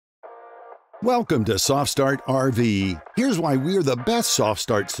Welcome to SoftStartRV. Here's why we're the best soft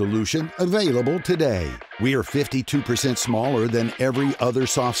start solution available today. We are 52% smaller than every other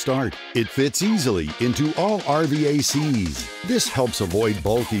soft start. It fits easily into all RVACs. This helps avoid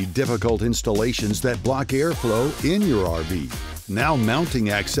bulky, difficult installations that block airflow in your RV. Now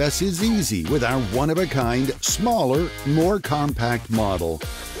mounting access is easy with our one-of-a-kind, smaller, more compact model.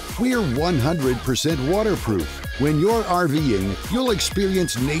 We're 100% waterproof. When you're RVing, you'll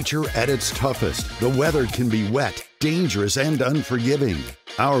experience nature at its toughest. The weather can be wet, dangerous, and unforgiving.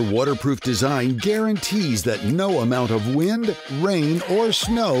 Our waterproof design guarantees that no amount of wind, rain, or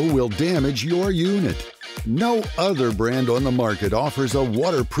snow will damage your unit. No other brand on the market offers a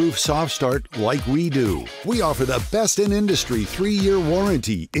waterproof soft start like we do. We offer the best in industry 3-year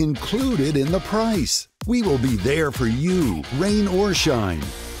warranty included in the price. We will be there for you, rain or shine.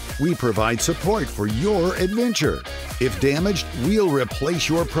 We provide support for your adventure. If damaged, we'll replace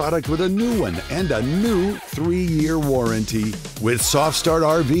your product with a new one and a new 3-year warranty. With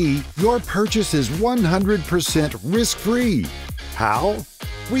SoftStartRV, your purchase is 100% risk-free. How?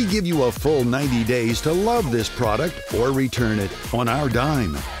 We give you a full 90 days to love this product or return it on our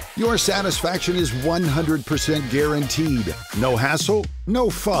dime. Your satisfaction is 100% guaranteed. No hassle, no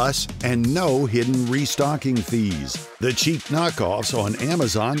fuss, and no hidden restocking fees. The cheap knockoffs on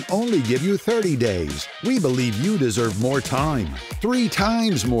Amazon only give you 30 days. We believe you deserve more time, 3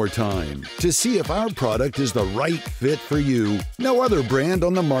 times more time, to see if our product is the right fit for you. No other brand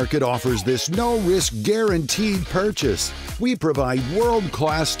on the market offers this no-risk guaranteed purchase. We provide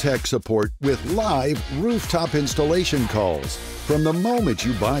world-class tech support with live rooftop installation calls. From the moment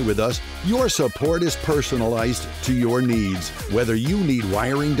you buy with us, your support is personalized to your needs. Whether you need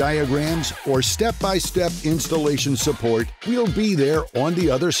wiring diagrams or step-by-step installation support, we'll be there on the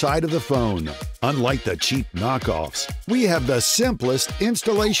other side of the phone. Unlike the cheap knockoffs, we have the simplest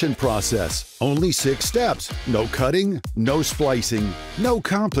installation process. Only 6 steps. No cutting, no splicing, no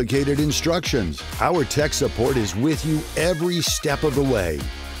complicated instructions. Our tech support is with you every step of the way.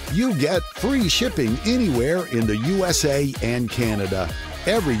 You get free shipping anywhere in the USA and Canada.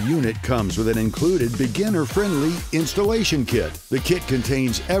 Every unit comes with an included beginner-friendly installation kit. The kit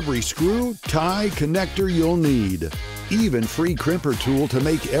contains every screw, tie, connector you'll need. Even free crimper tool to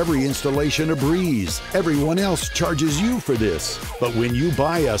make every installation a breeze. Everyone else charges you for this. But when you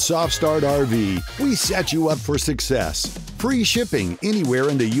buy a SoftStartRV, we set you up for success. Free shipping anywhere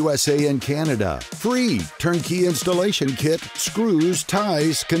in the USA and Canada. Free turnkey installation kit, screws,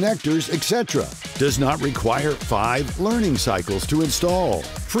 ties, connectors, etc. Does not require 5 learning cycles to install.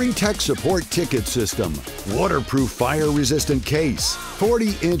 Free tech support ticket system. Waterproof fire-resistant case.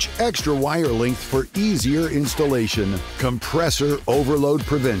 40-inch extra wire length for easier installation. Compressor overload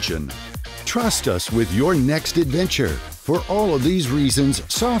prevention. Trust us with your next adventure. For all of these reasons,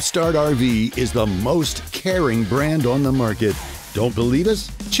 SoftStartRV is the most caring brand on the market. Don't believe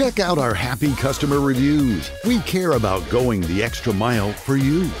us? Check out our happy customer reviews. We care about going the extra mile for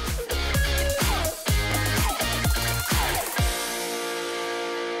you.